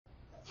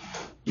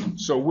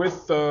So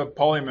with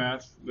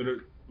PolyMath, that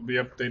it will be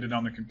updated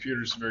on the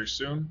computers very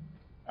soon.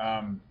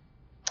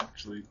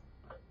 Actually,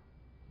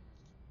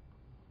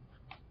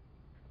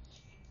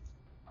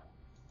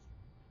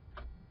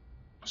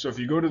 so if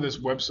you go to this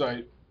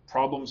website,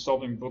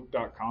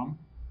 problemsolvingbook.com,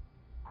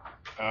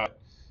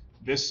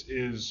 this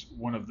is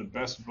one of the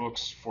best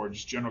books for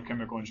just general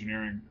chemical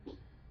engineering,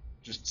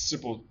 just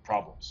simple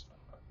problems.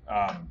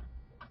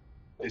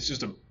 It's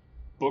just a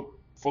book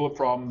full of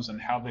problems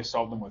and how they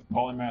solve them with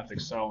PolyMath,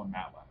 Excel, and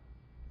MATLAB.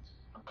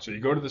 So you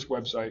go to this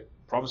website,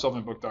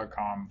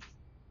 problemsolvingbook.com.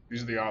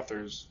 These are the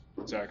authors,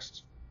 the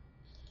text.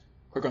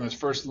 Click on this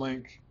first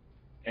link,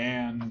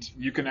 and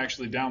you can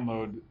actually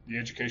download the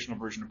educational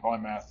version of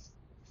PolyMath,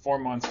 4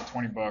 months at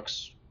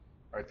 $20,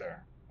 right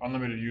there.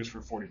 Unlimited use for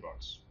 $40.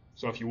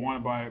 So if you want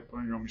to buy it, put it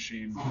on your own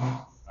machine.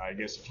 I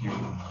guess if you,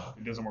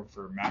 it doesn't work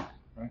for Mac,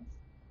 right?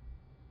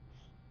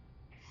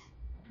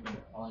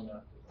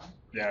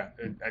 Yeah,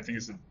 I think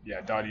it's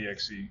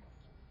 .exe.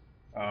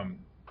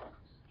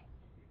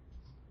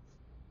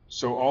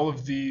 So all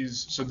of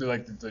these, so they're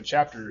like the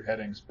chapter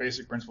headings: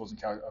 basic principles of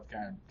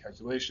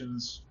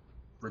calculations,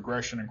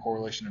 regression and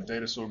correlation of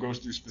data. So it goes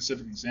through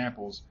specific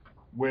examples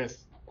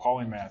with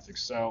PolyMath,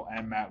 Excel,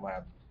 and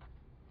MATLAB,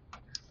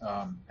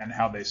 and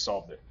how they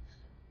solved it.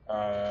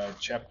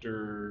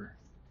 Chapter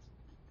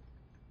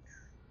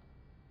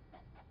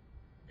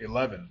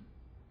 11,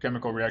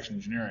 chemical reaction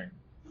engineering.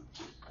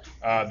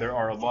 There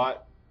are a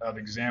lot of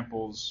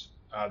examples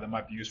that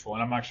might be useful,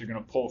 and I'm actually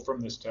going to pull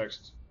from this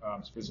text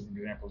specific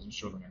examples and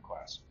show them in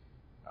class.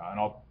 And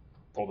I'll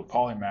pull the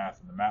PolyMath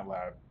and the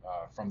MATLAB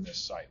from this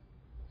site.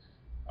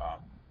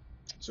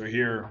 So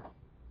here,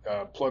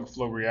 plug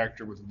flow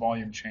reactor with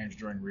volume change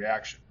during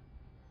reaction.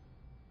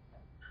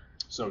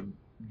 So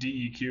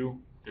DEQ,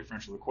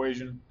 differential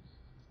equation.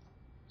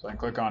 So I can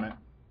click on it,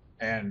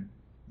 and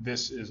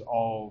this is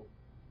all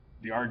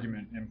the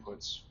argument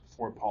inputs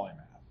for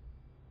PolyMath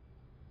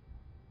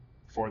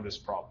for this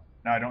problem.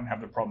 Now I don't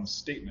have the problem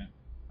statement.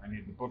 I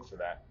need the book for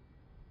that.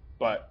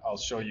 But I'll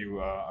show you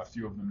a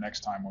few of them next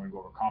time when we go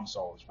over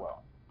COMSOL as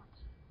well.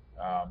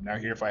 Now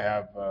here, if I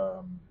have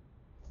a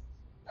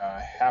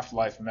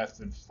half-life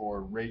method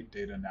for rate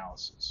data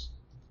analysis.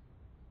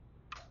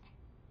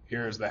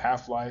 Here is the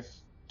half-life,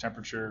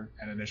 temperature,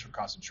 and initial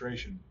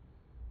concentration.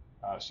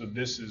 So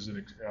this is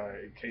a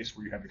case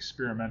where you have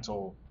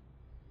experimental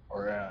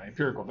or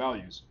empirical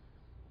values.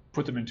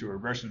 Put them into a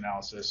regression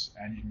analysis,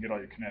 and you can get all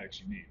your kinetics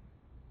you need.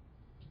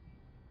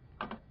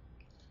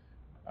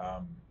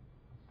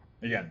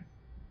 Again,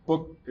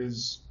 book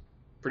is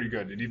pretty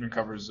good. It even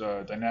covers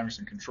dynamics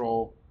and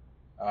control.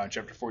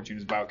 Chapter 14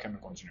 is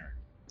biochemical engineering.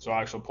 So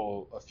I'll actually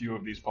pull a few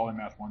of these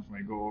PolyMath ones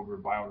when we go over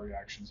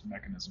bioreactions and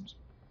mechanisms.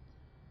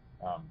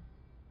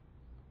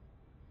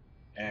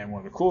 And one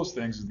of the coolest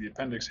things is the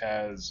appendix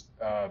has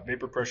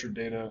vapor pressure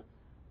data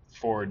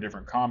for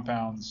different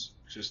compounds,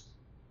 just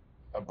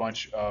a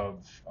bunch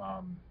of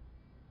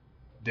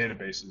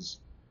databases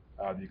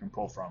that you can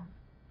pull from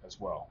as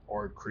well,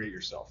 or create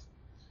yourself.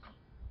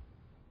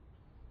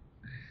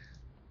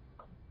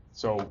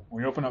 So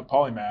when we open up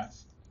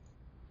PolyMath,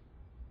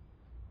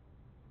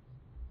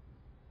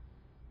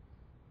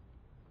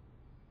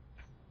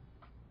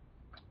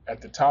 at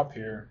the top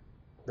here,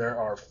 there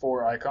are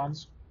 4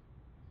 icons.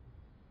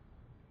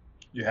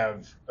 You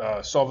have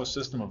solve a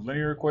system of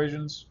linear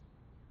equations,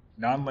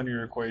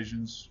 nonlinear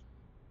equations,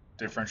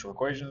 differential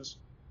equations,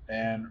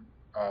 and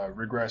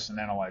regress and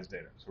analyze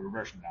data, so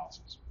regression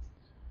analysis.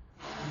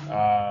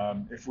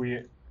 If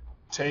we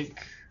take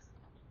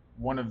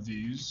one of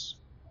these,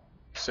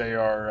 say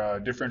our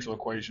differential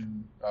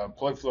equation,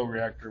 plug flow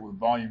reactor with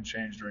volume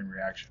change during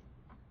reaction.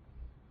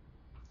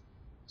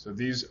 So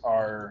these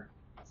are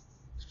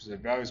specific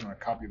values. I'm going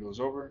to copy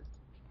those over.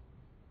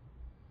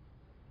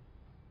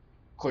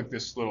 Click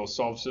this little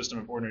solve system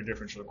of ordinary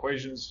differential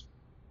equations,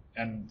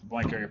 and the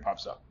blank area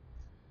pops up.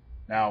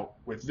 Now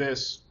with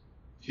this,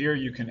 here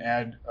you can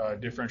add a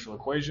differential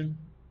equation.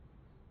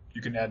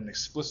 You can add an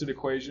explicit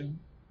equation,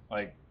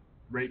 like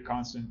rate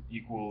constant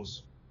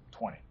equals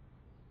 20.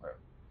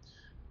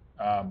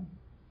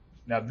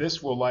 Now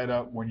this will light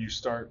up when you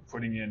start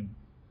putting in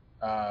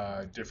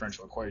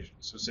differential equations.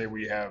 So say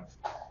we have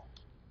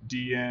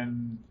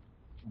dn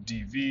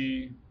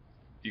dv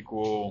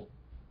equal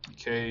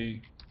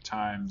k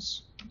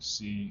times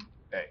ca.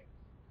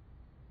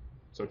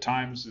 So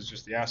times is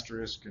just the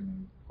asterisk,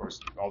 and of course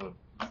all the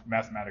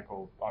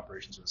mathematical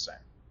operations are the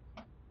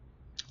same.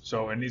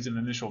 So it needs an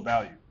initial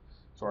value.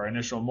 So our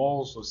initial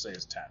moles, let's say,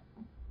 is 10.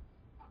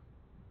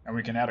 And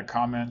we can add a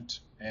comment,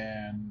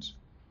 and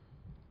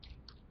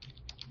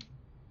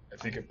I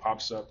think it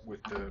pops up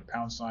with the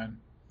pound sign.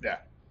 Yeah.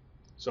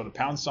 So the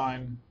pound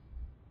sign,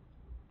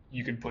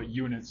 you can put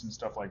units and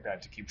stuff like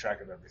that to keep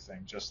track of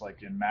everything. Just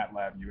like in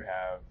MATLAB, you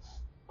have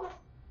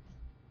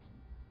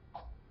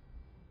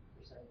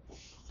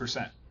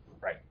percent,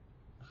 right?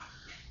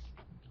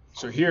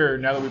 So here,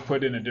 now that we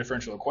put in a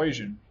differential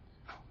equation,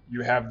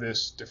 you have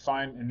this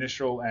define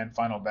initial and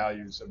final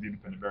values of the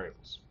independent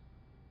variables.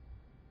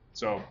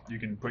 So you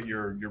can put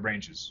your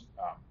ranges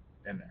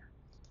in there.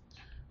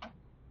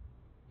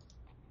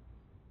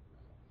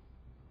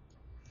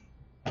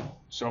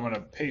 So I'm going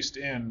to paste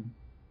in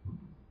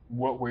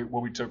what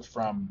we took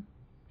from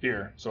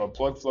here. So a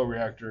plug flow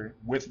reactor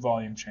with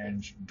volume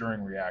change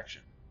during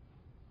reaction.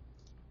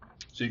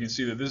 So you can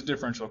see that this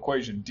differential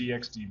equation,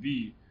 dx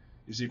dv,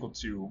 is equal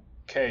to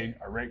k,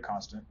 our rate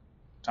constant,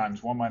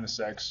 times 1 minus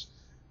x,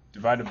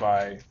 divided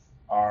by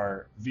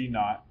our v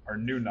naught, our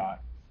new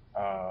naught,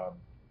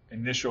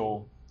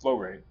 initial flow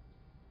rate,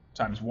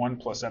 times 1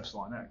 plus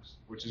epsilon x,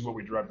 which is what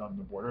we derived on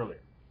the board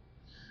earlier.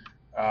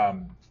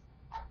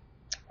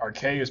 Our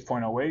K is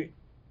 0.08,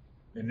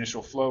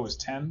 initial flow is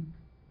 10,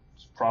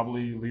 it's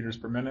probably liters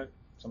per minute,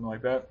 something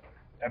like that.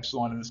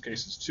 Epsilon in this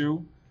case is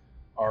 2.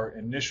 Our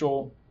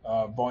initial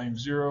volume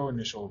 0,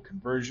 initial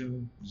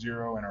conversion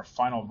 0, and our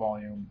final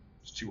volume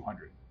is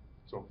 200.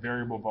 So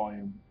variable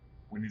volume,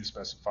 we need to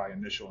specify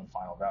initial and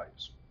final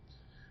values.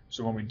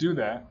 So when we do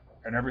that,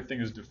 and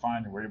everything is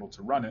defined and we're able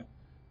to run it,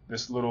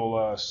 this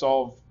little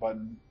solve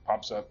button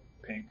pops up,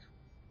 pink,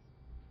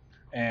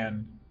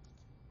 and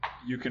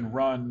you can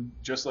run,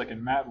 just like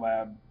in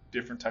MATLAB,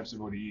 different types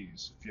of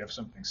ODEs. If you have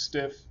something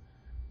stiff,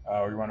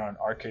 or you run on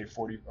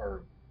RK40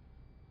 or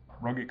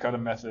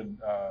Runge-Kutta method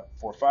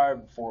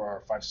 4.5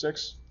 or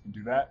 5.6, you can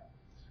do that.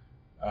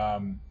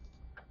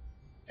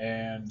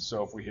 And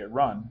so if we hit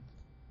run,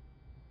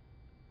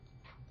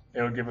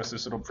 it'll give us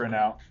this little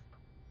printout,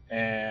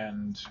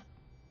 and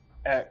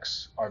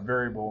x, our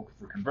variable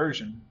for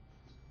conversion,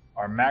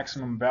 our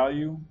maximum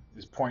value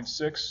is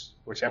 0.6,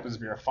 which happens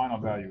to be our final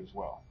value as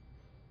well.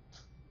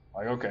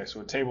 Like, okay,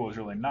 so a table is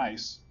really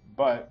nice,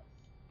 but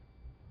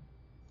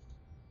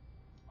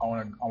I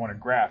want a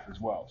graph as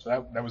well.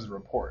 So that was the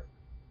report.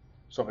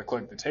 So if I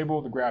click the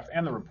table, the graph,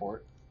 and the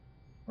report,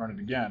 run it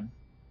again,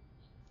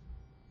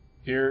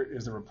 here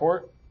is the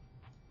report,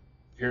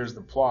 here's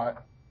the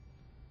plot,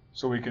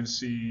 so we can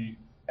see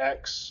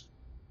x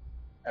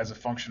as a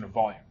function of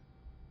volume.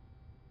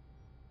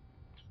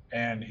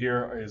 And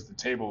here is the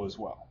table as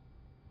well.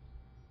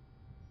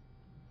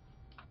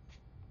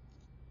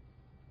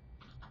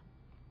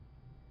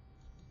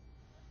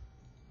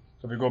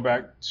 So if we go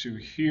back to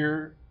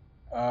here,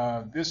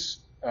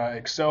 this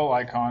Excel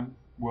icon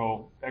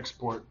will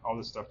export all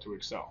this stuff to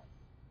Excel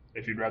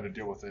if you'd rather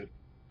deal with it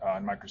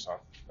in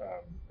Microsoft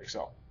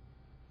Excel.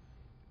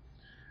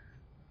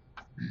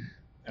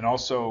 And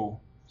also,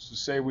 so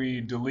say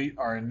we delete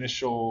our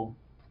initial,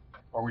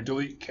 or we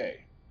delete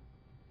K.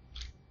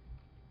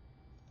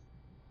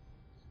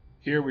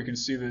 Here we can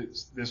see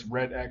that this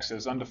red X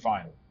is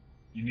undefined.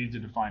 You need to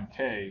define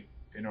K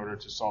in order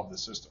to solve the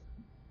system.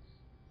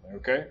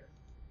 Okay?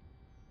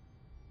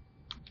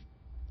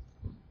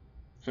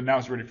 So now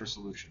it's ready for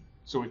solution.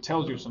 So it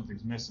tells you if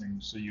something's missing,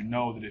 so you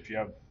know that if you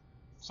have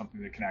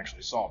something that can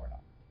actually solve or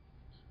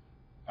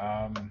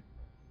not.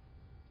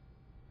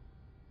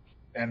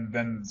 And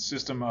then the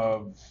system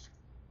of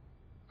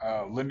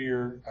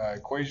linear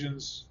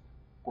equations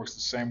works the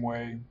same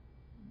way.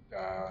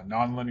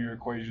 Nonlinear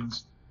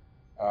equations,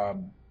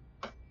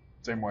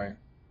 same way.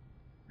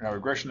 Now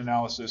regression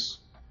analysis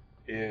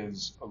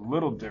is a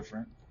little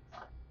different.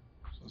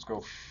 So let's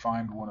go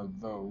find one of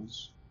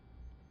those.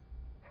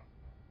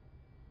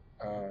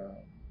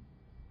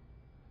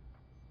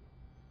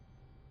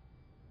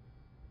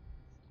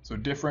 So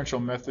differential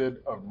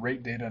method of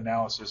rate data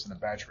analysis in a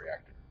batch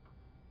reactor.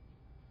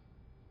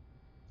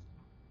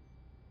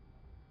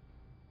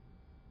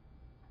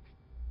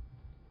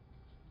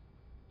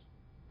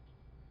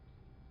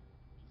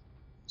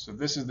 So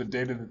this is the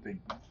data that they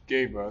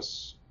gave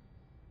us.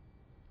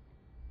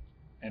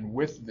 And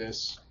with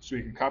this, so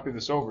we can copy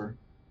this over,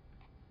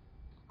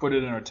 put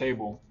it in our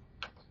table,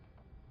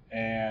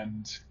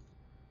 and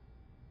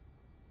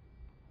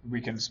we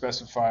can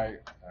specify,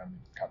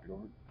 copy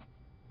over.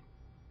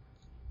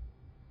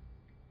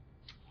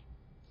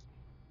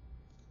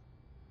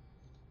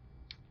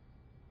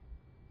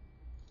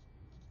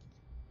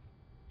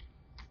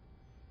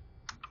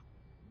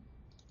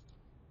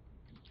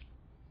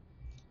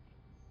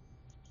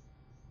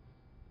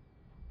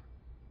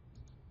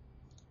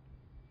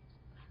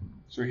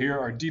 So here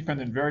our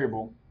dependent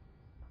variable,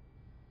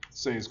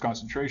 say, is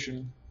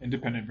concentration,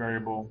 independent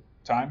variable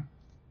time.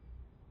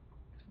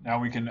 Now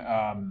we can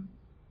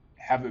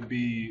have it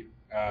be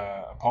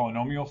a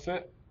polynomial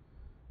fit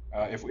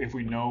if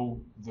we know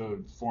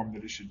the form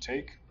that it should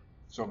take.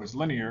 So if it's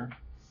linear,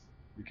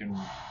 we can,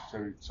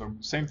 so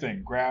same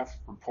thing, graph,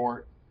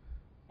 report,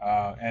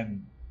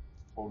 and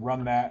we'll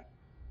run that.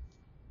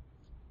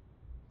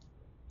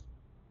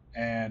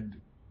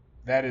 And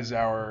that is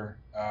our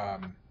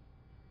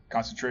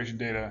concentration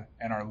data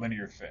and our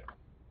linear fit.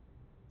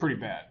 Pretty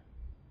bad,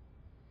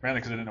 mainly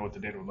because I didn't know what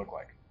the data would look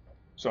like.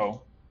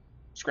 So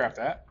scrap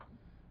that.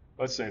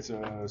 Let's say it's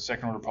a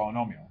second order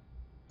polynomial.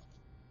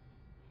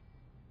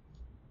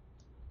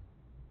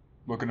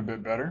 Looking a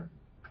bit better,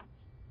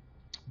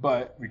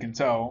 but we can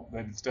tell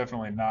that it's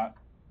definitely not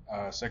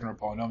a second order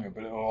polynomial,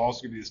 but it will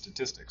also give you the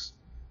statistics.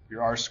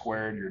 Your R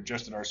squared, your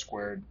adjusted R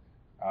squared,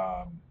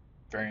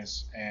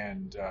 variance,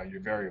 and your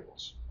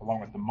variables,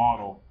 along with the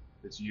model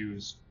that's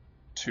used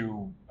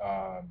to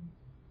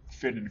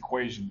fit an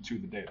equation to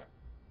the data.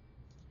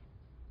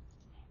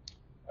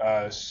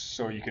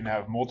 So you can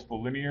have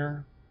multiple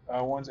linear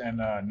ones and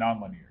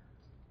nonlinear.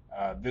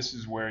 This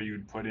is where you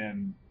would put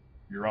in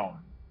your own,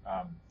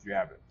 if you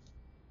have it.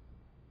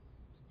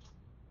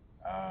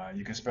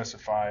 You can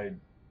specify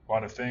a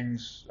lot of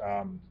things,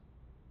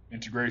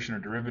 integration or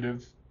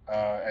derivative,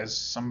 as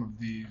some of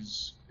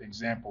these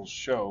examples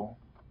show.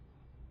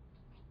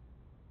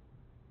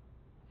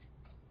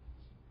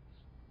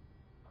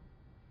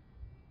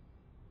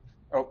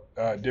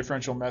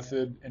 Differential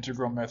method,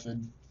 integral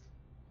method.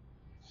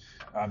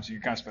 So you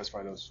can kind of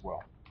specify those as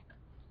well.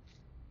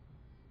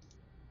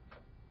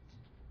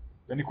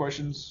 Any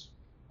questions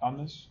on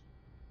this?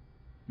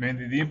 I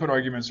mean, the input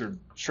arguments are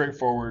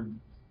straightforward.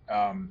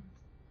 Yeah,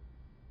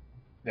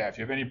 if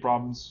you have any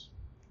problems,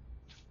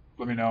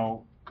 let me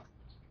know.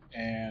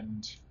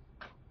 And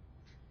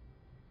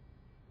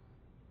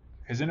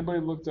has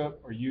anybody looked up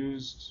or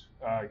used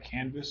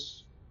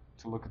Canvas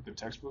to look at the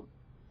textbook?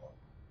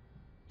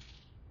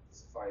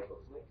 Safari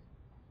book link?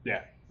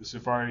 Yeah, the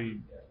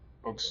Safari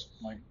books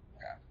link.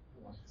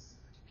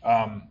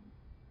 Yeah.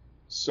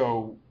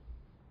 So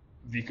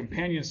the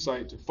companion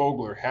site to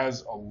Fogler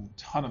has a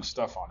ton of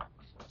stuff on it.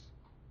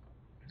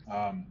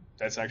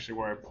 That's actually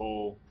where I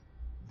pull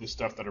the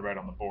stuff that I write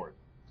on the board,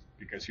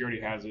 because he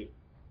already has it.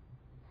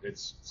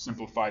 It's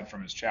simplified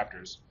from his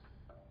chapters.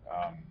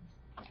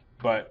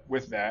 But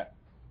with that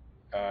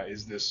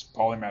is this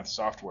PolyMath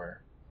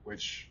software,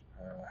 which,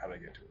 how do I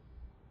get to it?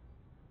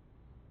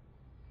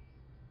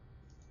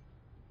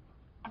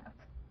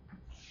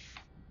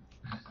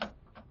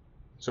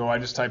 So I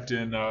just typed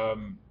in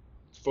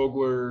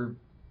Fogler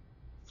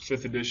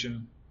 5th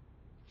edition,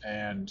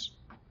 and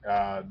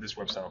this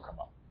website will come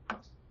up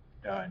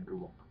in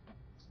Google.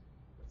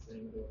 What's the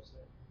name of the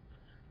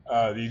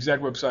website? The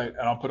exact website,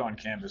 and I'll put it on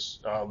Canvas,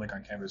 link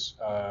on Canvas,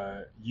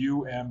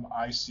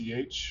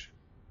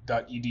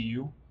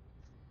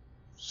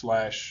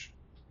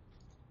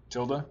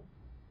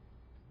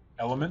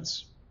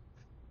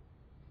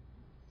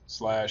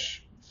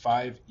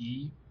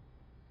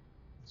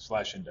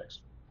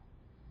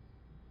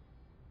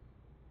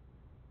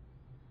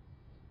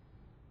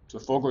 So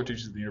Fogler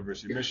teaches at the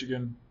University of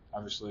Michigan,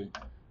 obviously,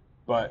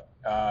 but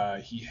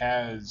he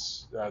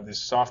has this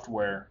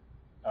software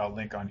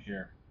link on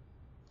here.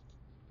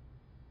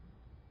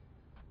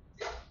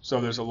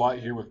 So there's a lot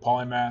here with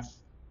PolyMath,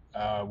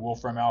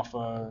 Wolfram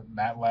Alpha,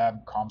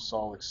 MATLAB,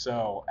 COMSOL,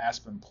 Excel,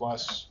 Aspen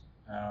Plus.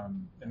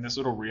 In this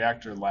little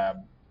reactor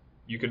lab,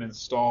 you can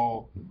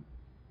install,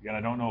 again,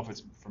 I don't know if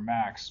it's for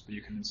Macs, but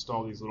you can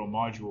install these little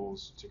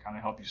modules to kind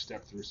of help you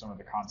step through some of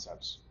the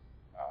concepts,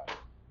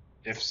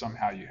 if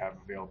somehow you have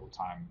available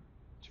time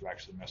to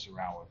actually mess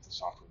around with the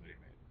software that he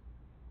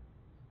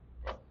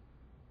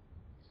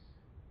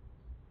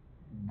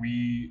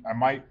made. I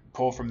might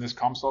pull from this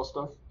COMSOL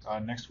stuff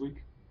next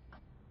week.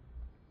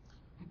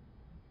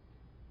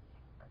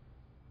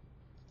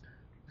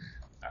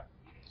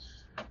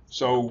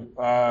 So,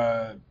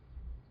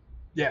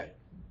 yeah,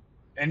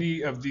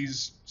 any of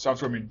these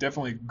software, I mean,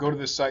 definitely go to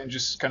this site and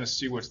just kind of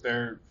see what's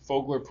there.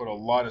 Fogler put a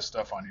lot of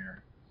stuff on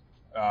here.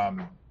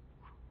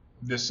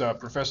 This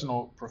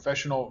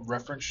professional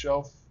reference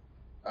shelf,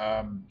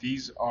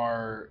 these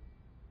are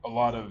a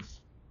lot of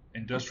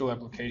industrial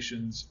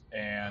applications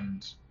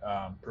and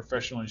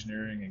professional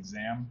engineering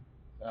exam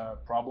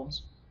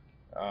problems.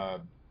 I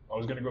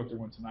was going to go through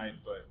one tonight,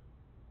 but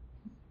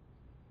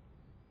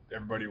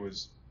everybody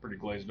was pretty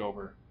glazed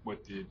over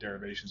with the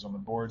derivations on the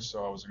board,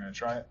 so I wasn't going to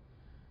try it.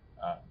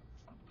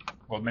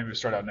 Well, maybe we'll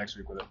start out next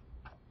week with it.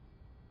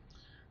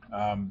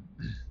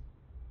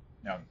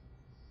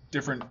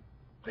 Different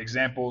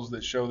examples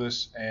that show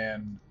this,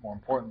 and more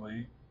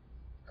importantly,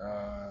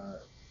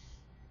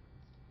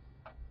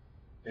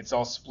 it's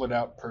all split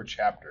out per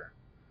chapter,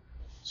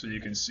 so you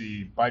can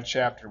see by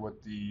chapter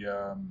what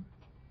the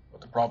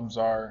problems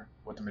are,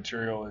 what the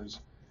material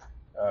is.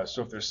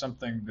 So if there's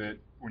something that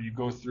when you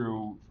go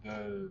through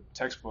the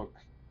textbook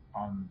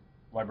on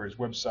the library's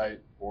website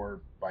or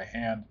by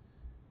hand,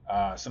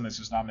 something that's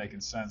just not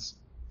making sense,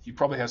 he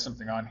probably has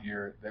something on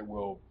here that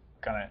will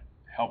kind of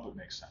help it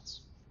make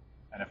sense.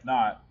 And if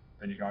not,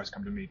 then you can always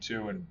come to me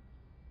too, and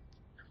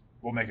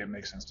we'll make it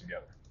make sense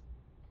together.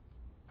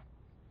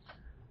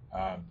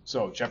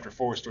 So chapter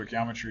 4 is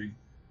stoichiometry.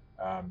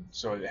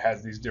 So it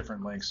has these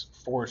different links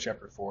for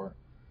chapter 4.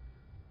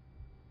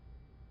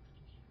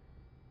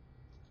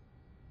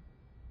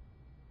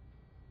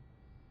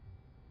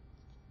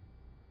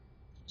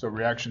 So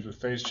reactions with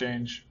phase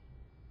change.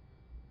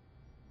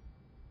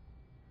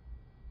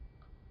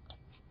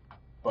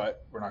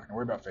 But we're not going to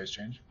worry about phase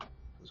change.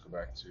 Let's go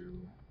back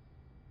to...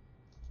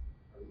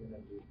 Are we going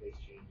to do phase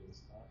change in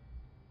this class?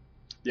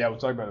 Yeah, we'll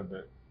talk about it a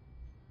bit.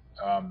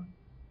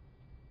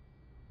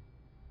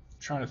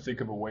 Trying to think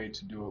of a way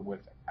to do it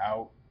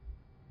without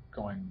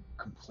going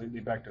completely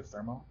back to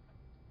thermo.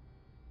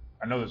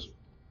 I know there's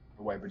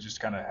a way, but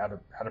just kind of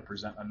how to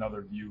present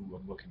another view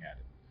of looking at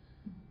it.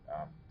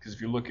 Because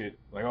if you look at,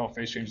 like, oh,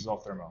 phase change is all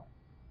thermo,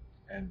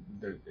 and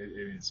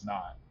it's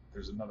not.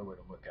 There's another way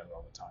to look at it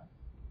all the time.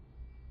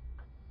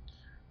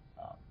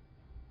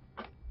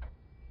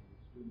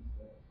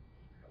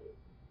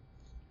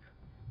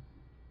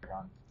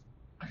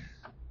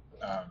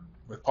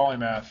 with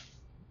PolyMath,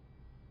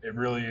 it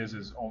really is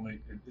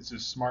it's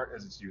as smart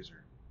as its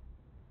user.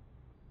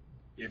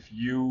 If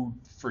you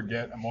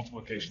forget a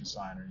multiplication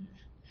sign or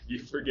you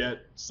forget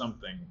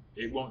something,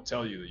 it won't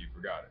tell you that you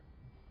forgot it.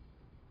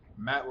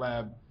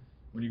 MATLAB,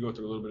 when you go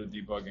through a little bit of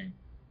debugging,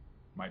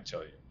 might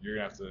tell you. You're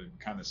gonna have to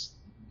kind of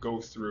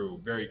go through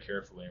very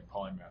carefully in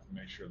PolyMath and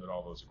make sure that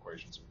all those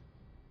equations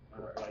are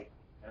correct.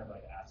 Kind of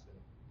like Aspen.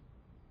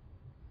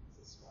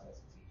 It's as smart as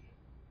its user.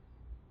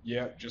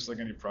 Yeah, just like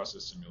any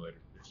process simulator.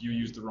 If you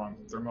use the wrong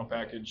thermal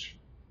package,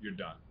 you're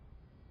done.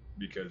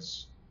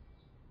 Because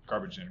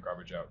garbage in,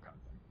 garbage out kind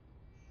of thing.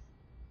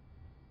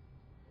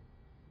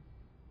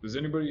 Does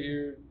anybody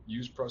here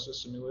use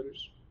process simulators?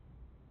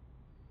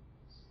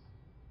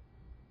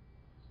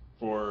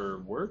 For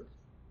work?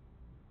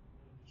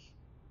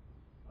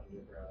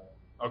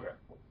 Okay.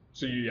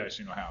 So you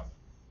actually know how.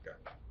 Okay.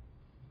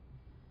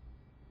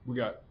 We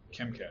got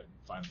ChemCAD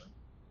finally.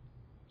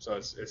 So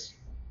it's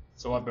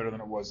a lot better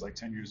than it was like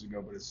 10 years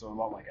ago, but it's a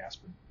lot like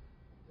Aspen.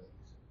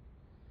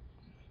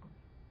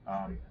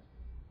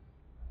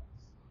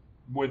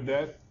 With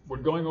that, we're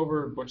going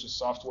over a bunch of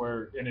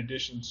software in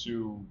addition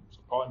to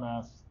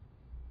PolyMath.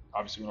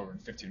 Obviously, went over in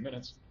 15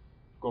 minutes.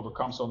 Go over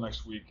COMSOL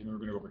next week, and then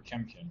we're going to go over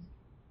ChemKin.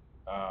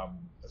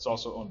 It's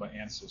also owned by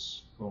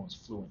ANSYS, who owns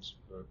Fluent,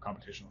 the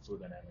computational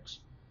fluid dynamics.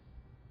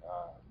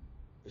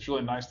 It's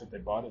really nice that they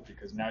bought it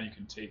because now you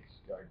can take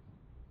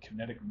a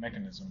kinetic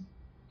mechanism,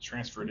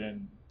 transfer it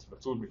in to the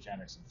fluid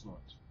mechanics in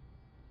Fluent.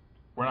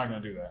 We're not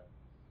going to do that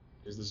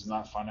because this is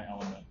not finite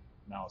element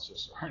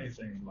analysis or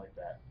anything like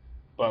that.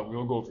 But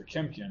we'll go over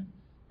ChemKin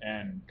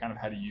and kind of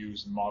how to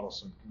use and model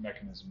some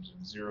mechanisms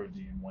in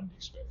 0D and 1D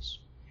space.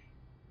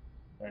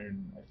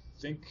 And I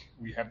think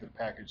we have the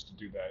package to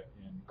do that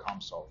in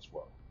COMSOL as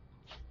well.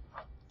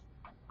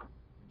 Let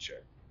me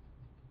check.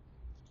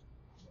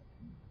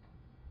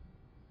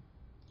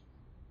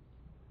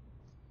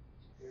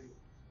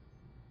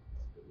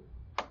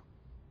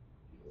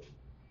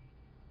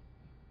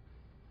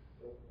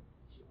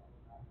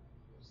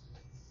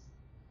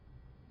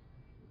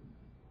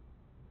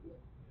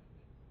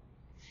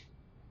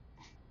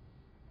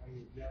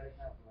 You gotta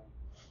have like